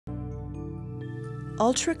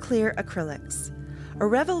Ultra Clear Acrylics, a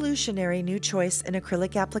revolutionary new choice in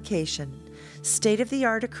acrylic application,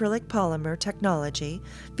 state-of-the-art acrylic polymer technology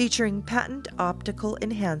featuring patent optical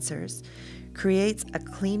enhancers, creates a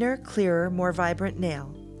cleaner, clearer, more vibrant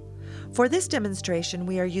nail. For this demonstration,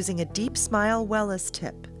 we are using a Deep Smile Wellness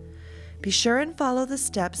tip. Be sure and follow the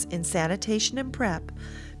steps in sanitation and prep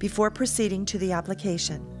before proceeding to the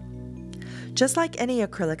application. Just like any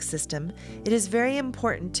acrylic system, it is very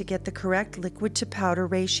important to get the correct liquid to powder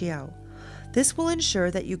ratio. This will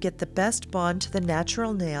ensure that you get the best bond to the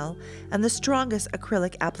natural nail and the strongest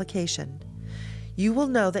acrylic application. You will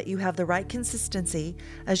know that you have the right consistency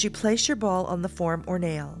as you place your ball on the form or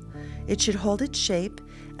nail. It should hold its shape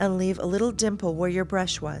and leave a little dimple where your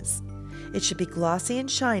brush was. It should be glossy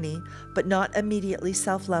and shiny, but not immediately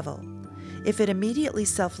self-level. If it immediately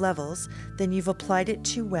self-levels, then you've applied it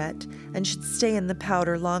too wet and should stay in the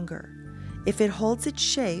powder longer. If it holds its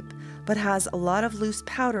shape but has a lot of loose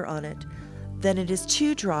powder on it, then it is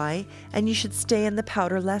too dry and you should stay in the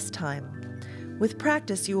powder less time. With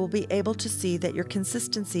practice, you will be able to see that your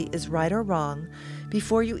consistency is right or wrong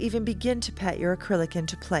before you even begin to pat your acrylic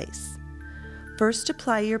into place. First,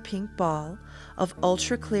 apply your pink ball of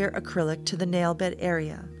ultra clear acrylic to the nail bed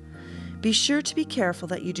area. Be sure to be careful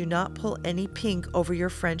that you do not pull any pink over your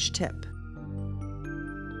French tip.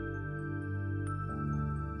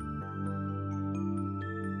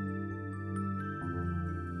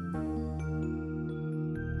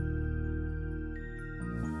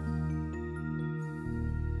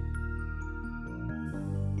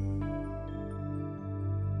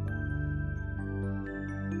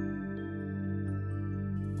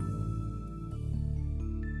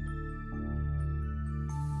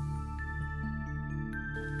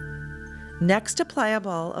 Next, apply a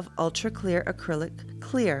ball of ultra clear acrylic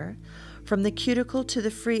clear from the cuticle to the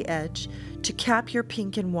free edge to cap your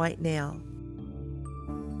pink and white nail.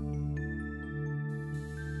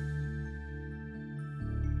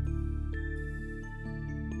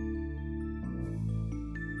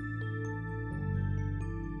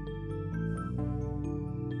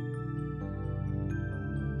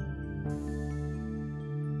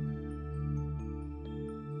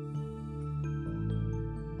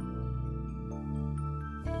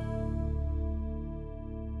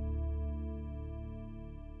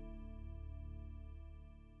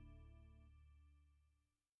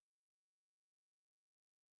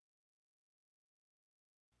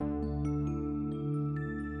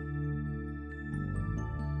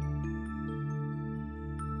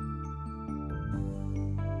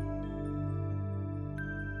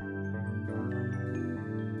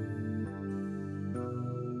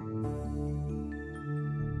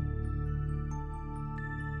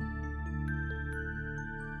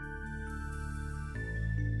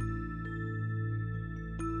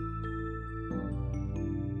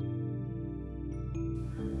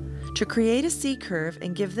 To create a C-curve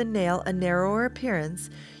and give the nail a narrower appearance,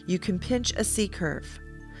 you can pinch a C-curve.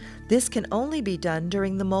 This can only be done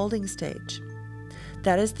during the molding stage.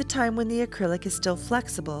 That is the time when the acrylic is still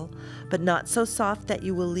flexible, but not so soft that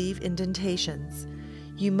you will leave indentations.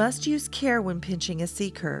 You must use care when pinching a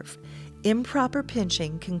C-curve. Improper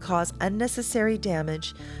pinching can cause unnecessary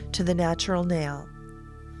damage to the natural nail.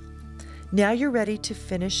 Now you're ready to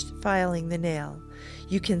finish filing the nail.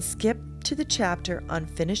 You can skip to the chapter on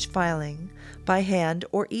finish filing by hand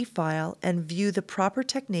or e-file and view the proper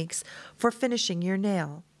techniques for finishing your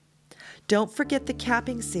nail. Don't forget the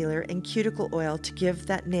capping sealer and cuticle oil to give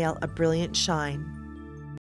that nail a brilliant shine.